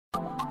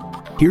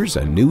Here's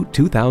a new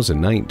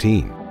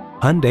 2019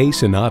 Hyundai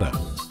Sonata.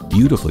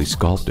 Beautifully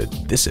sculpted,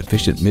 this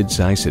efficient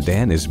midsize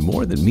sedan is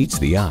more than meets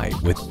the eye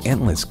with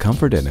endless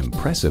comfort and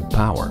impressive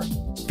power.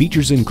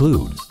 Features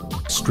include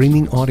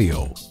streaming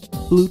audio,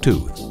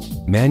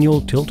 Bluetooth,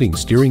 manual tilting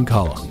steering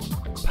column,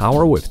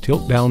 power with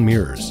tilt-down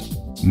mirrors,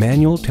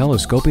 manual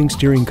telescoping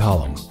steering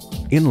column,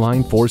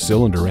 inline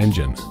 4-cylinder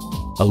engine,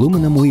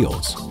 aluminum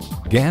wheels,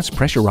 gas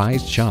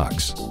pressurized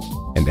shocks,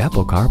 and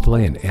Apple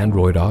CarPlay and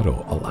Android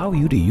Auto allow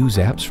you to use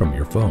apps from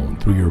your phone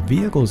through your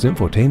vehicle's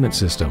infotainment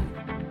system.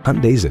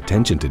 Hyundai's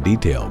attention to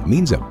detail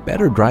means a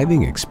better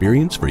driving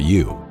experience for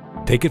you.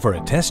 Take it for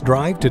a test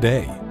drive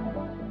today.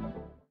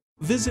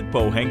 Visit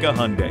Pohanka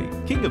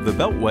Hyundai, King of the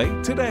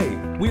Beltway, today.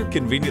 We're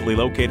conveniently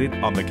located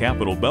on the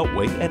Capitol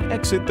Beltway at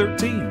Exit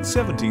 13,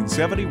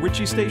 1770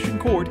 Ritchie Station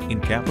Court in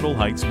Capitol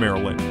Heights,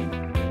 Maryland.